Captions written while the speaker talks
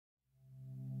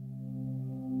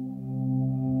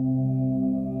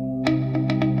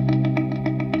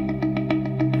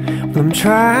I'm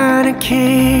trying to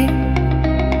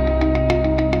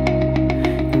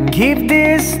keep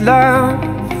this love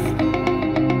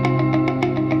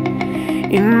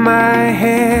in my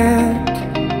head,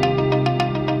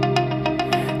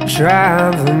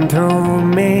 traveling through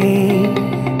me.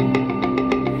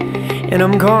 And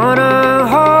I'm gonna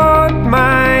hold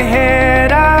my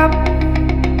head up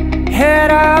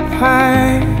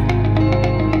high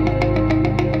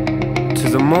to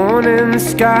the morning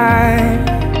sky,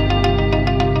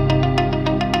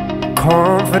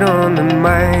 confident in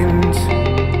mind,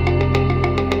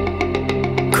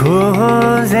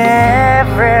 'cause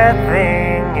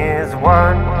everything is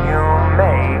what you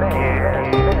make it.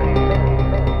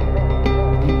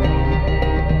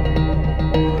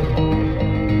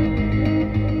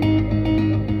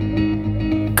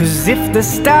 'Cause if the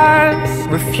stars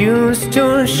refuse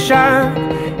to shine,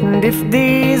 and if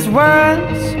these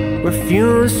words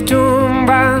refuse to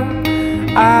rhyme,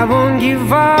 I won't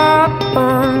give up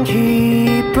on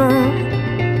keeping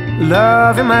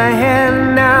love in my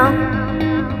hand now.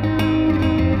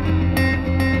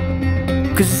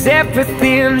 'Cause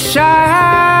everything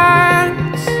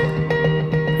shines,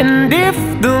 and if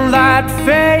the light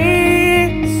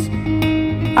fades,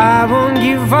 I won't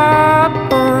give up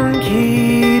on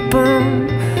keeping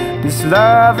this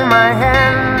love in my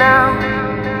hand now.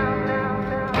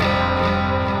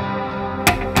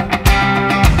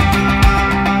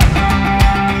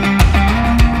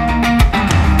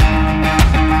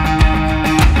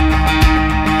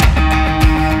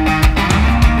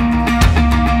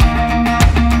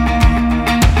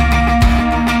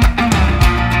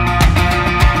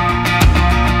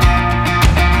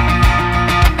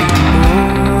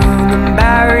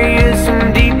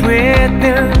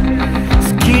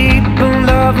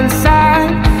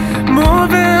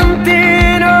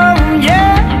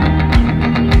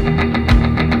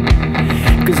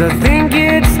 I think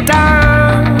it's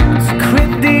time to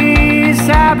quit these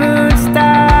habits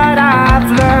that I've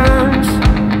learned,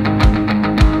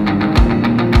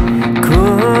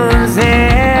 'cause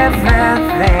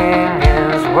everything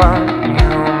is what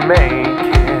you make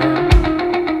it.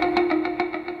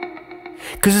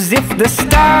 'Cause if the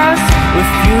stars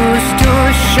refuse to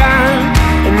shine,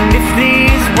 and if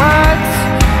these words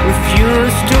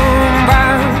refuse to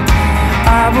rhyme,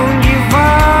 I won't give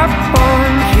up on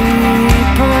keeping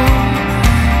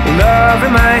love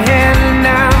in my hand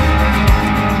now.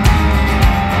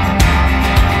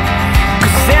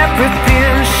 'Cause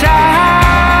everything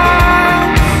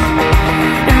shines,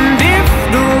 and if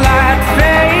the light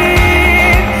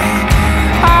fades,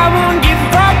 I won't give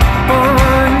up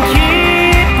on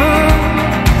keeping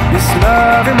this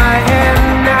love in my hand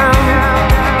now.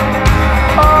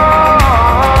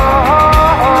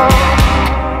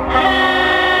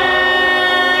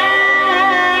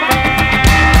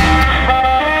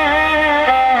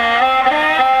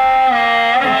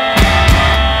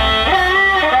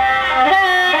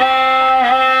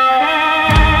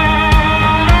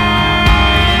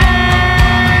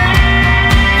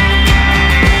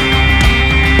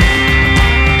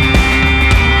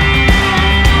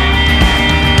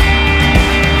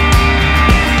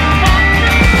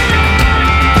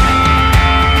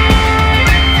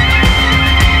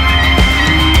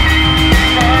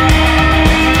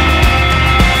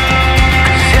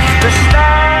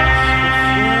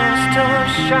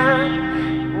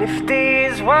 If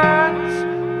these words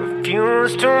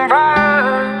refuse to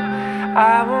rhyme, I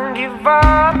won't give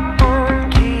up on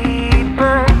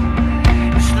keeping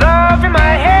this love in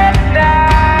my head now.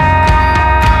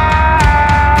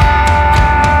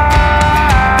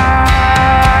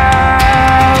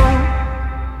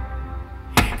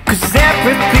 'Cause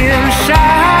everything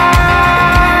shines.